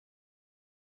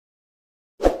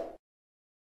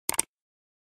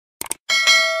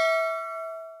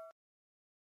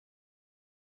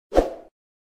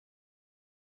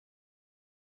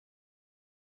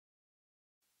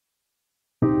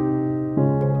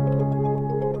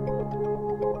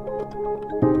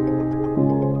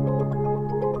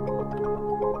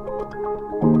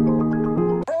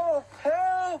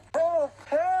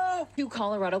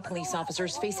Colorado police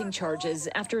officers facing charges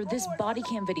after this body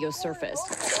cam video surfaced.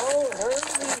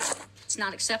 It's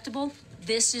not acceptable.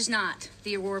 This is not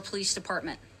the Aurora Police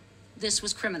Department. This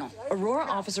was criminal. Aurora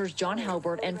officers John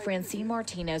Haubert and Francine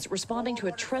Martinez responding to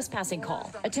a trespassing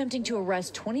call, attempting to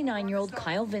arrest 29-year-old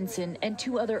Kyle Vinson and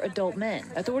 2 other adult men.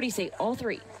 Authorities say all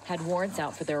 3 had warrants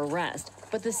out for their arrest,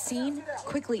 but the scene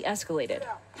quickly escalated.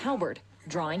 Haubert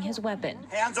drawing his weapon.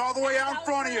 Hands all the way out in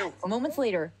front of you. Moments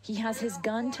later, he has his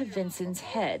gun to Vinson's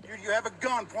head. You have a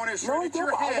gun pointed straight at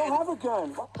your head. I don't have a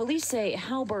gun. Police say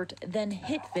Haubert then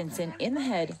hit Vinson in the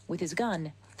head with his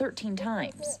gun 13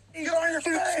 times. Get on your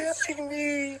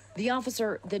face. The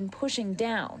officer then pushing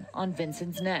down on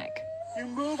Vinson's neck. You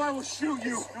move, I will shoot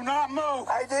you. Do not move.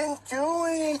 I didn't do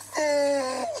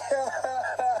anything.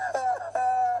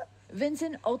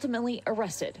 Vinson ultimately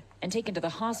arrested and taken to the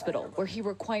hospital, where he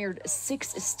required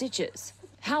 6 stitches.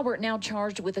 Haubert now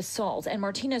charged with assault and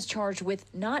Martinez charged with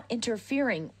not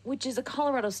interfering, which is a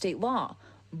Colorado state law.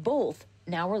 Both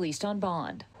now released on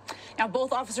bond. Now,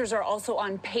 both officers are also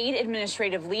on paid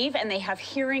administrative leave, and they have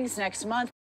hearings next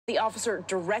month. The officer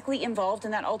directly involved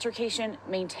in that altercation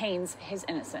maintains his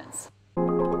innocence.